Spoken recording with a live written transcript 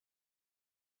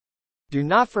Do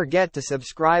not forget to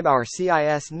subscribe our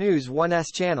CIS News 1S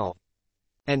channel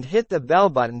and hit the bell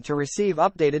button to receive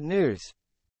updated news.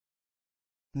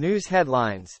 News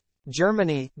headlines.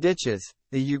 Germany ditches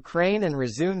the Ukraine and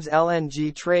resumes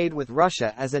LNG trade with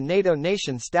Russia as a NATO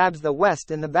nation stabs the West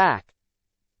in the back.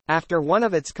 After one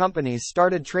of its companies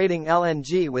started trading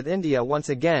LNG with India once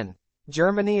again,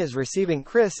 Germany is receiving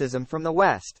criticism from the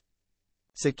West.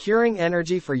 Securing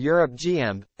Energy for Europe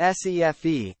Gmbh,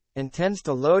 SEFE, intends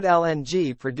to load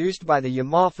LNG produced by the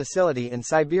Yamal facility in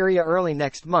Siberia early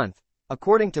next month,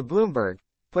 according to Bloomberg,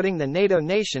 putting the NATO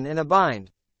nation in a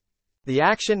bind. The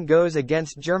action goes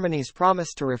against Germany's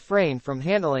promise to refrain from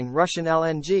handling Russian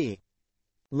LNG.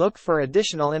 Look for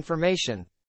additional information.